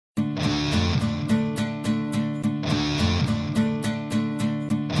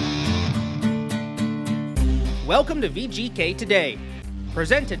Welcome to VGK Today,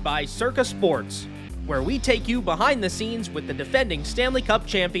 presented by Circa Sports, where we take you behind the scenes with the defending Stanley Cup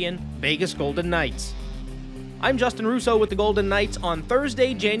champion, Vegas Golden Knights. I'm Justin Russo with the Golden Knights on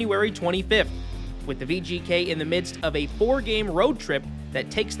Thursday, January 25th, with the VGK in the midst of a 4-game road trip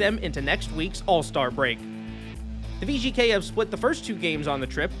that takes them into next week's All-Star break. The VGK have split the first 2 games on the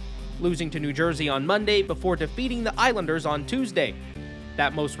trip, losing to New Jersey on Monday before defeating the Islanders on Tuesday.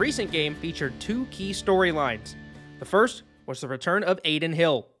 That most recent game featured 2 key storylines. The first was the return of Adin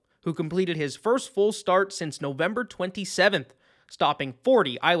Hill, who completed his first full start since November 27th, stopping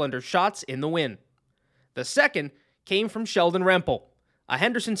 40 Islanders shots in the win. The second came from Sheldon Rempel, a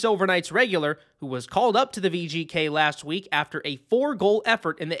Henderson Silver Knights regular who was called up to the VGK last week after a 4-goal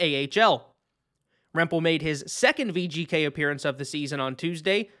effort in the AHL. Rempel made his second VGK appearance of the season on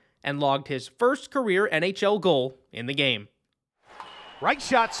Tuesday and logged his first career NHL goal in the game. Right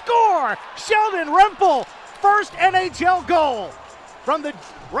shot, score! Sheldon Rempel, first NHL goal from the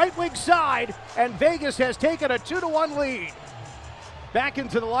right wing side, and Vegas has taken a 2-1 lead. Back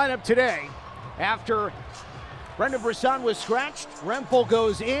into the lineup today after Brendan Brisson was scratched. Rempel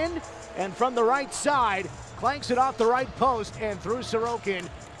goes in, and from the right side, clanks it off the right post and through Sorokin,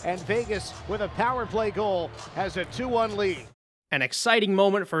 and Vegas, with a power play goal, has a 2-1 lead. An exciting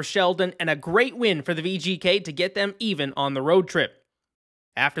moment for Sheldon and a great win for the VGK to get them even on the road trip.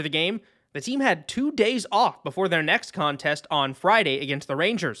 After the game, the team had 2 days off before their next contest on Friday against the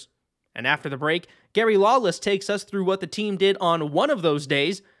Rangers. And after the break, Gary Lawless takes us through what the team did on one of those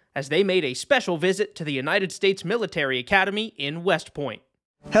days as they made a special visit to the United States Military Academy in West Point.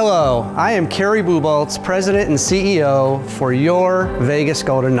 Hello, I am Kerry Buboltz, President and CEO for your Vegas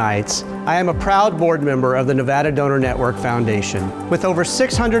Golden Knights. I am a proud board member of the Nevada Donor Network Foundation. With over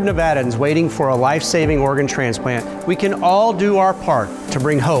 600 Nevadans waiting for a life-saving organ transplant, we can all do our part to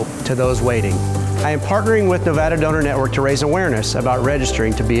bring hope to those waiting. I am partnering with Nevada Donor Network to raise awareness about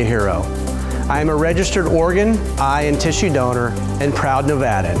registering to be a hero. I am a registered organ, eye, and tissue donor and proud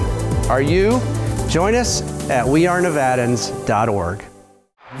Nevadan. Are you? Join us at wearenevadans.org.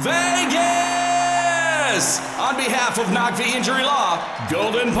 Vegas! On behalf of McPhee Injury Law,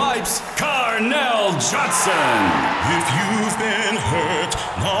 Golden Pipes, Carnell Johnson. If you've been hurt,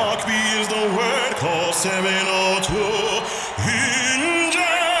 McPhee is the word. Call 702-INJURED.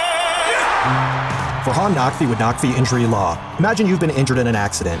 For Han Nakfi with Nakfi Injury Law, imagine you've been injured in an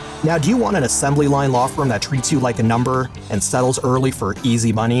accident. Now, do you want an assembly line law firm that treats you like a number and settles early for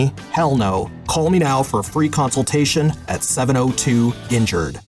easy money? Hell no. Call me now for a free consultation at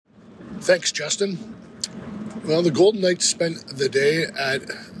 702-INJURED. Thanks, Justin. Well, the Golden Knights spent the day at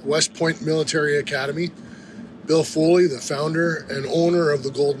West Point Military Academy. Bill Foley, the founder and owner of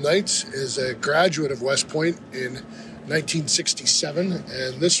the Golden Knights, is a graduate of West Point in 1967,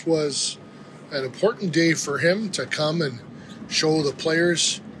 and this was an important day for him to come and show the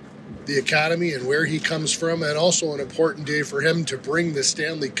players the academy and where he comes from, and also an important day for him to bring the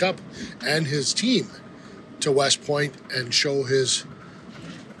Stanley Cup and his team to West Point and show his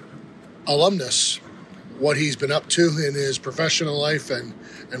alumnus what he's been up to in his professional life and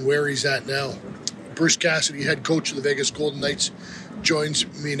where he's at now. Bruce Cassidy, head coach of the Vegas Golden Knights, joins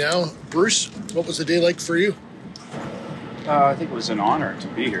me now. Bruce, what was the day like for you? I think it was an honor to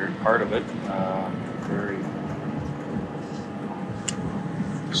be here, part of it. Very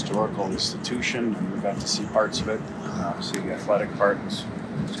historical institution, and we got to see parts of it. Obviously, the athletic part was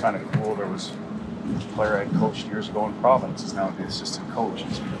kind of cool. There was a player I coached years ago in Providence, is now the assistant coach.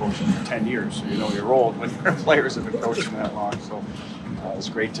 He's been coaching for 10 years, so you know you're old when your players have been coaching that long. So it was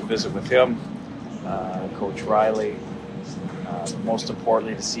great to visit with him, Coach Riley. Most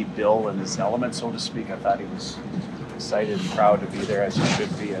importantly, to see Bill in his element, so to speak. I thought he was excited and proud to be there, as he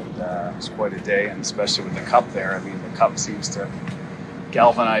should be, and it was quite a day, and especially with the cup there. I mean, the cup seems to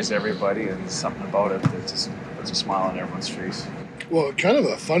galvanize everybody, and something about it that just puts a smile on everyone's face. Well, kind of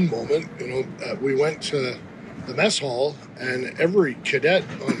a fun moment, we went to the mess hall, and every cadet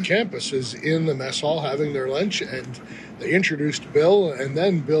on campus is in the mess hall having their lunch, and they introduced Bill, and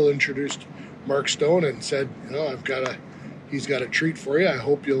then Bill introduced Mark Stone and said, he's got a treat for you. I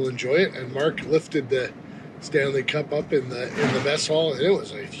hope you'll enjoy it. And Mark lifted the Stanley Cup up in the mess hall, and it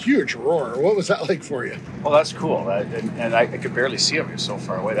was a huge roar. What was that like for you? Well, that's cool, and I could barely see him. He was so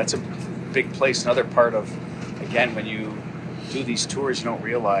far away. That's a big place. Another part of, again, when you do these tours, you don't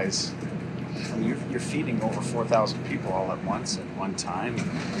realize you're feeding over 4,000 people all at once at one time,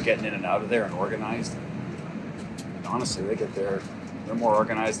 and you're getting in and out of there and organized. And honestly, they get there. They're more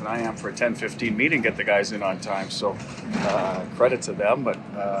organized than I am for a 10-15 meeting, get the guys in on time. So credit to them, but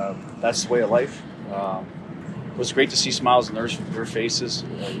that's the way of life. It was great to see smiles on their faces.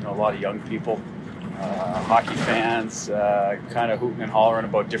 A lot of young people. hockey fans, kind of hooting and hollering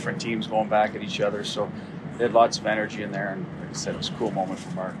about different teams going back at each other. So they had lots of energy in there, and like I said, it was a cool moment for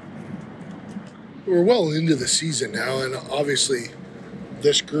Mark. We're well into the season now, and obviously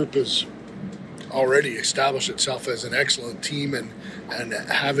this group has already established itself as an excellent team, and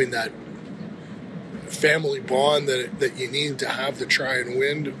having that family bond that you need to have to try and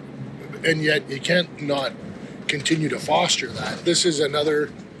win, and yet you can't not continue to foster that. This is another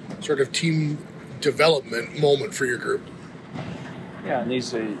sort of team development moment for your group. Yeah, and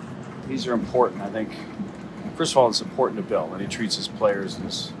these are important. I think, first of all, it's important to Bill, and he treats his players and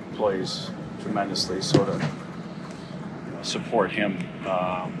his employees tremendously, so to support him.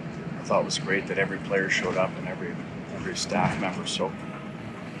 I thought it was great that every player showed up and every staff member. So,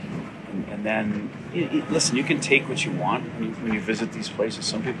 and then listen, you can take what you want when you visit these places.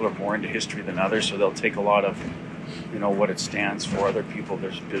 Some people are more into history than others, so they'll take a lot of what it stands for. Other people,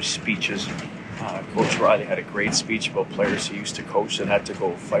 there's speeches. Coach Riley had a great speech about players he used to coach that had to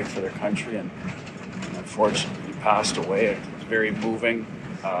go fight for their country, and unfortunately he passed away. It was very moving.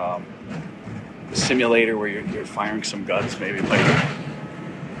 The simulator where you're firing some guns maybe might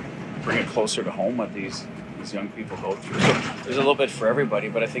bring it closer to home what these young people go through. So there's a little bit for everybody,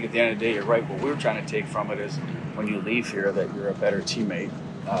 but I think at the end of the day, you're right. What we're trying to take from it is when you leave here that you're a better teammate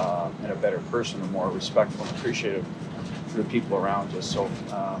and a better person, and more respectful and appreciative for the people around you. So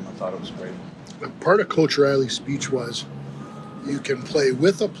I thought it was great. Part of Coach Riley's speech was you can play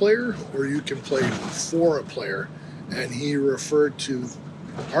with a player or you can play for a player, and he referred to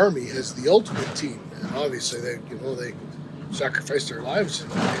Army as the ultimate team, and obviously they sacrificed their lives in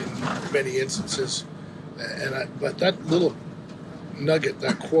many instances. But that little nugget,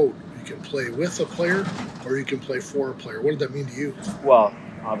 that quote, you can play with a player or you can play for a player. What did that mean to you? Well,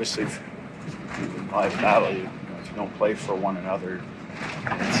 obviously, in life battle, if you don't play for one another,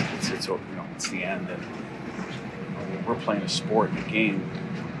 it's the end. And we're playing a sport, a game.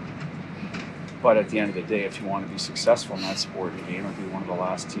 But at the end of the day, if you want to be successful in that sport and game, or be one of the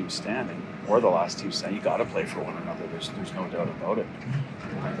last teams standing, you got to play for one another. There's no doubt about it.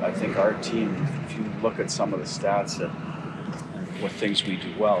 I think our team, if you look at some of the stats and what things we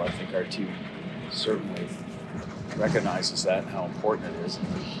do well, I think our team certainly recognizes that and how important it is. And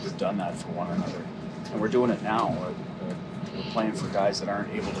we've done that for one another. And we're doing it now. We're playing for guys that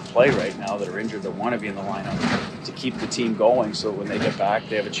aren't able to play right now, that are injured, that want to be in the lineup to keep the team going, so when they get back,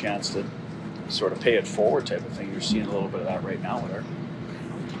 they have a chance to sort of pay it forward type of thing. You're seeing a little bit of that right now with our.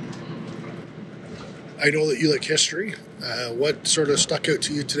 I know that you like history. What sort of stuck out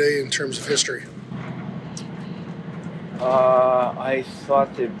to you today in terms of history? I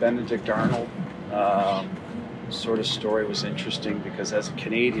thought the Benedict Arnold sort of story was interesting, because as a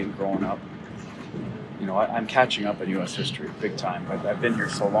Canadian growing up, I'm catching up in U.S. history big time. I've been here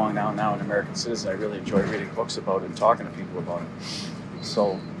so long now an American citizen. I really enjoy reading books about it and talking to people about it.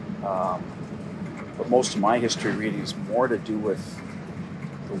 So, but most of my history reading is more to do with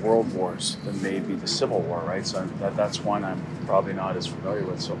the world wars than maybe the Civil War, right? So that's one I'm probably not as familiar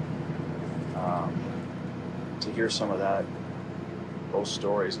with. So to hear some of those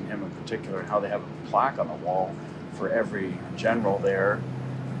stories, and him in particular, and how they have a plaque on the wall for every general there,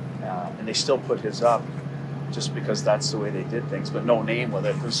 and they still put his up just because that's the way they did things, but no name with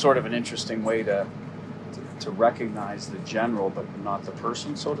it. It was sort of an interesting way to recognize the general, but not the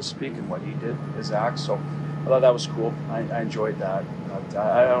person, so to speak, and what he did, his act. So I thought that was cool. I enjoyed that.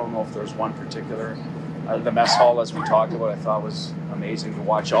 I don't know if there's one particular. The mess hall, as we talked about, I thought was amazing to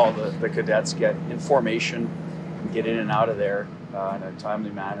watch all the cadets get in formation and get in and out of there in a timely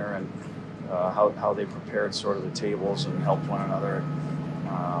manner, and how they prepared sort of the tables and helped one another.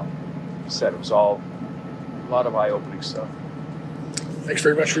 Said it was all a lot of eye-opening stuff. Thanks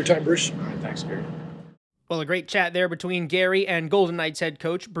very much for your time, Bruce. All right, thanks, Gary. Well, a great chat there between Gary and Golden Knights head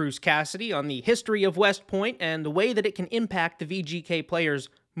coach Bruce Cassidy on the history of West Point and the way that it can impact the VGK players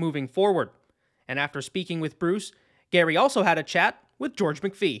moving forward. And after speaking with Bruce, Gary also had a chat with George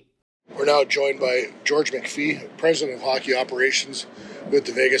McPhee. We're now joined by George McPhee, President of Hockey Operations with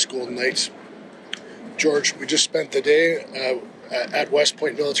the Vegas Golden Knights. George, we just spent the day at West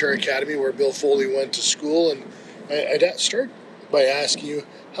Point Military Academy, where Bill Foley went to school, and I'd start by asking you,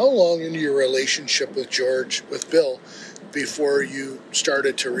 how long into your relationship with Bill, before you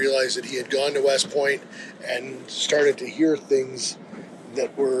started to realize that he had gone to West Point and started to hear things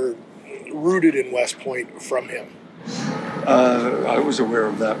that were rooted in West Point from him? I was aware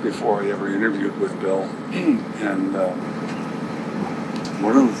of that before I ever interviewed with Bill. And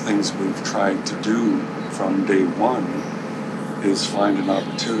one of the things we've tried to do from day one is find an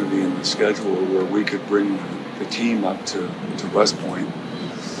opportunity in the schedule where we could bring the team up to West Point.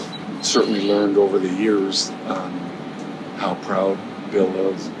 certainly learned over the years how proud Bill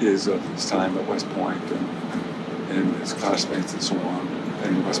is of his time at West Point and his classmates and so on,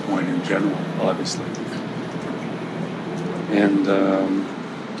 and West Point in general, obviously. And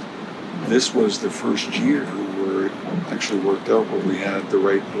this was the first year where it actually worked out, where we had the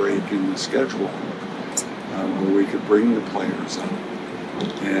right break in the schedule, where we could bring the players up.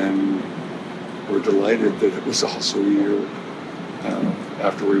 And we're delighted that it was also a year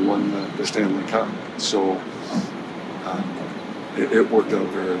after we won the Stanley Cup. So it worked out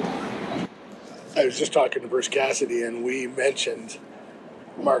very well. I was just talking to Bruce Cassidy, and we mentioned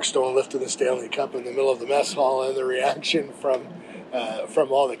Mark Stone lifting the Stanley Cup in the middle of the mess hall, and the reaction from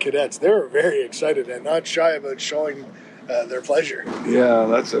all the cadets. They were very excited and not shy about showing their pleasure. Yeah,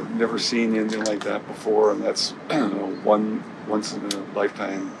 I've never seen anything like that before, and that's one once in a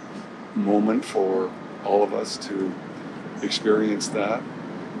lifetime moment for all of us to experience that.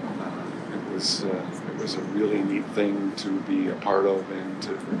 It was a really neat thing to be a part of and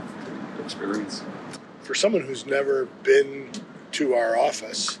to experience. For someone who's never been to our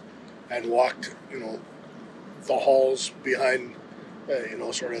office and walked, the halls behind,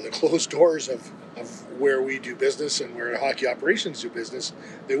 sort of the closed doors of where we do business and where hockey operations do business,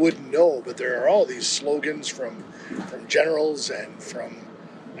 they wouldn't know. But there are all these slogans from generals and from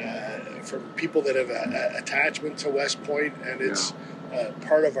people that have an attachment to West Point, and it's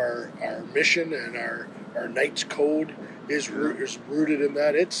part of our mission, and our Knights Code is rooted in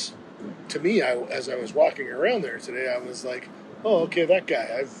that. It's, to me, as I was walking around there today, I was like, oh, okay, that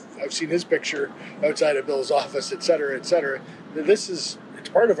guy. I've seen his picture outside of Bill's office, et cetera, et cetera. It's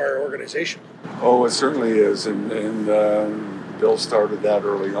part of our organization. Oh, it certainly is, and Bill started that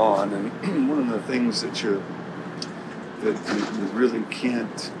early on. And one of the things that you really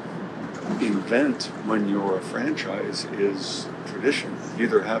can't invent when you're a franchise is tradition. You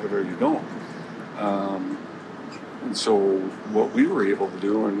either have it or you don't. And so what we were able to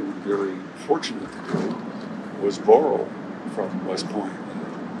do, and very fortunate to do, was borrow from West Point.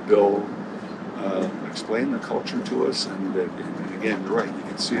 Bill explained the culture to us, and again, you're right, you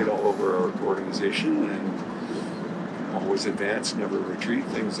can see it all over our organization, and always advance, never retreat,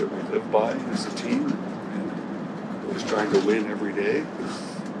 things that we live by as a team, and always trying to win every day.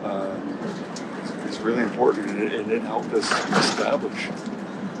 It's really important, and it helped us establish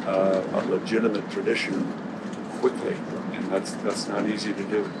a legitimate tradition quickly, and that's not easy to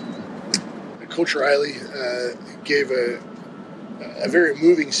do. Coach Riley gave a very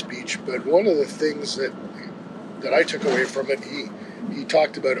moving speech, but one of the things that I took away from it, he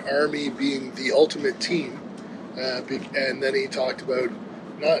talked about Army being the ultimate team, and then he talked about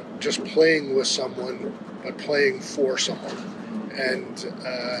not just playing with someone, but playing for someone. And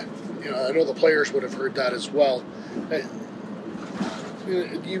I know the players would have heard that as well.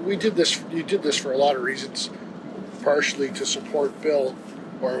 You did this for a lot of reasons, partially to support Bill,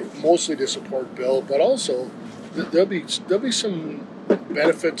 or mostly to support Bill, but also there'll be some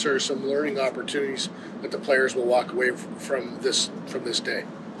benefits or some learning opportunities that the players will walk away from this day.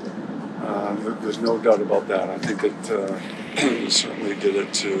 There's no doubt about that. I think that we certainly did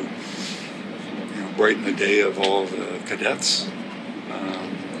it to brighten the day of all the cadets,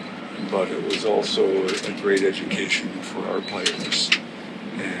 but it was also a great education for our players.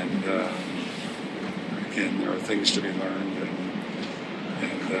 And again, there are things to be learned,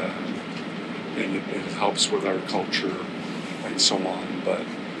 and it helps with our culture and so on. But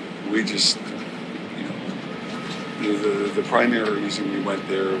we just, the primary reason we went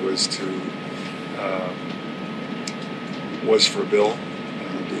there was for Bill,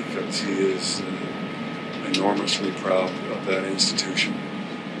 because he is enormously proud of that institution,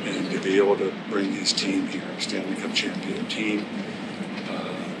 and to be able to bring his team here, Stanley Cup champion team,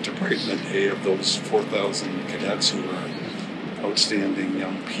 to brighten the day of those 4,000 cadets who are outstanding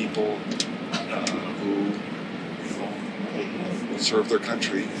young people who will serve their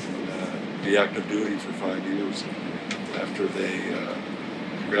country and be active duty for 5 years after they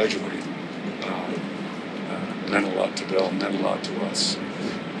graduate. Meant a lot to Bill, meant a lot to us,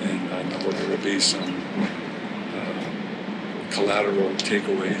 and I know there will be some collateral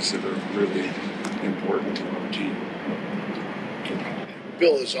takeaways that are really important to our team.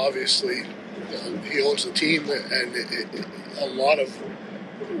 Bill is obviously, he owns the team, and a lot of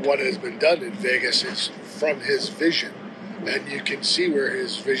what has been done in Vegas is from his vision, and you can see where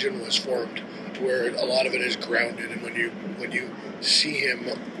his vision was formed, where a lot of it is grounded, and when you see him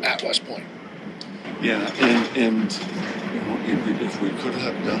at West Point. Yeah, and if we could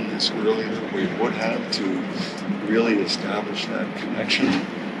have done this earlier, we would have to really establish that connection.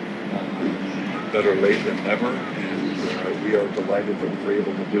 Better late than never, and we we are delighted that we were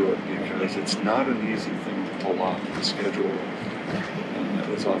able to do it, because it's not an easy thing to pull off. The schedule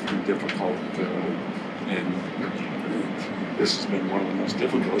is often difficult, and this has been one of the most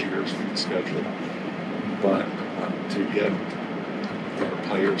difficult years for the schedule. But to get our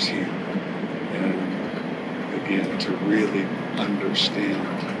players here and again to really understand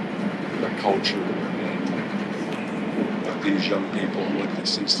the culture and what these young people and what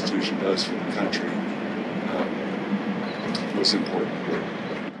this institution does for the country was important.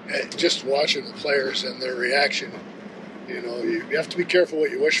 Just watching the players and their reaction, you have to be careful what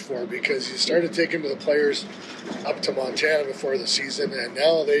you wish for, because you started taking the players up to Montana before the season, and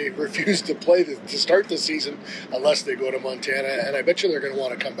now they refuse to play to start the season unless they go to Montana, and I bet you they're going to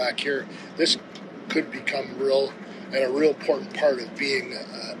want to come back here. This could become a real important part of being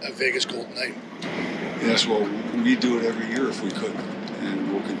a Vegas Golden Knight. Yes, well, we do it every year if we could,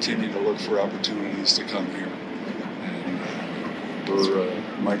 and we'll continue to look for opportunities to come here. And we're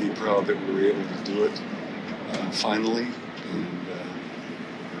mighty proud that we were able to do it finally, and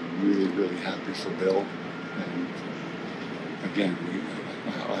really, really happy for Bill. And again,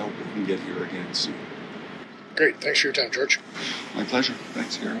 I hope we can get here again soon. Great. Thanks for your time, George. My pleasure.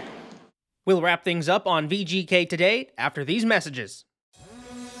 Thanks, Gary. We'll wrap things up on VGK Today after these messages.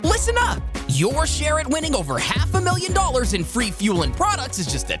 Listen up! Your share at winning over $500,000 in free fuel and products is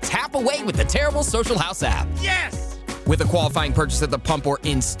just a tap away with the Terrible Social House app. Yes! With a qualifying purchase at the pump or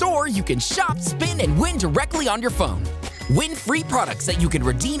in-store, you can shop, spin, and win directly on your phone. Win free products that you can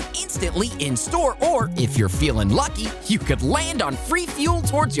redeem instantly in-store, or if you're feeling lucky, you could land on free fuel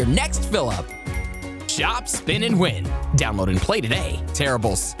towards your next fill-up. Shop, spin, and win. Download and play today.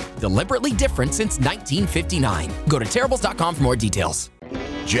 Terribles. Deliberately different since 1959. Go to terribles.com for more details.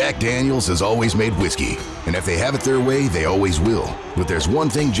 Jack Daniels has always made whiskey, and if they have it their way, they always will. But there's one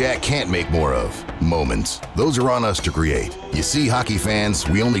thing Jack can't make more of: moments. Those are on us to create. You see, hockey fans,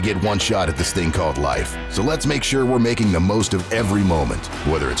 we only get one shot at this thing called life. So let's make sure we're making the most of every moment,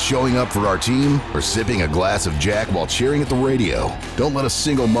 whether it's showing up for our team or sipping a glass of Jack while cheering at the radio. Don't let a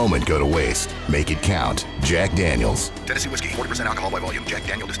single moment go to waste. Make it count. Jack Daniels. Tennessee Whiskey, 40% alcohol by volume. Jack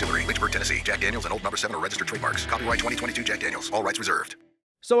Daniel Distillery, Lynchburg, Tennessee. Jack Daniels and Old No. 7 are registered trademarks. Copyright 2022 Jack Daniels. All rights reserved.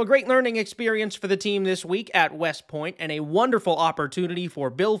 So a great learning experience for the team this week at West Point, and a wonderful opportunity for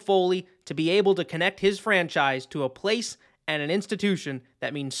Bill Foley to be able to connect his franchise to a place and an institution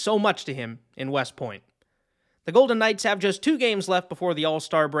that means so much to him in West Point. The Golden Knights have just 2 games left before the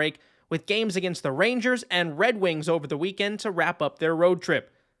All-Star break, with games against the Rangers and Red Wings over the weekend to wrap up their road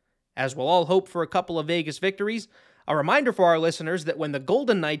trip. As we'll all hope for a couple of Vegas victories, a reminder for our listeners that when the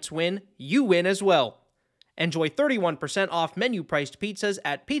Golden Knights win, you win as well. Enjoy 31% off menu-priced pizzas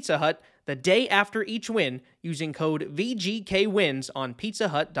at Pizza Hut the day after each win using code VGKWINS on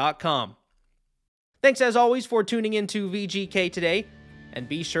pizzahut.com. Thanks as always for tuning in to VGK Today, and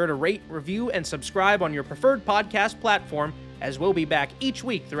be sure to rate, review, and subscribe on your preferred podcast platform, as we'll be back each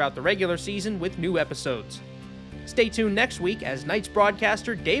week throughout the regular season with new episodes. Stay tuned next week as Knights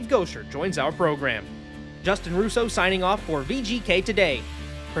broadcaster Dave Gosher joins our program. Justin Russo signing off for VGK Today,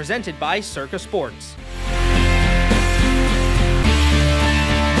 presented by Circa Sports.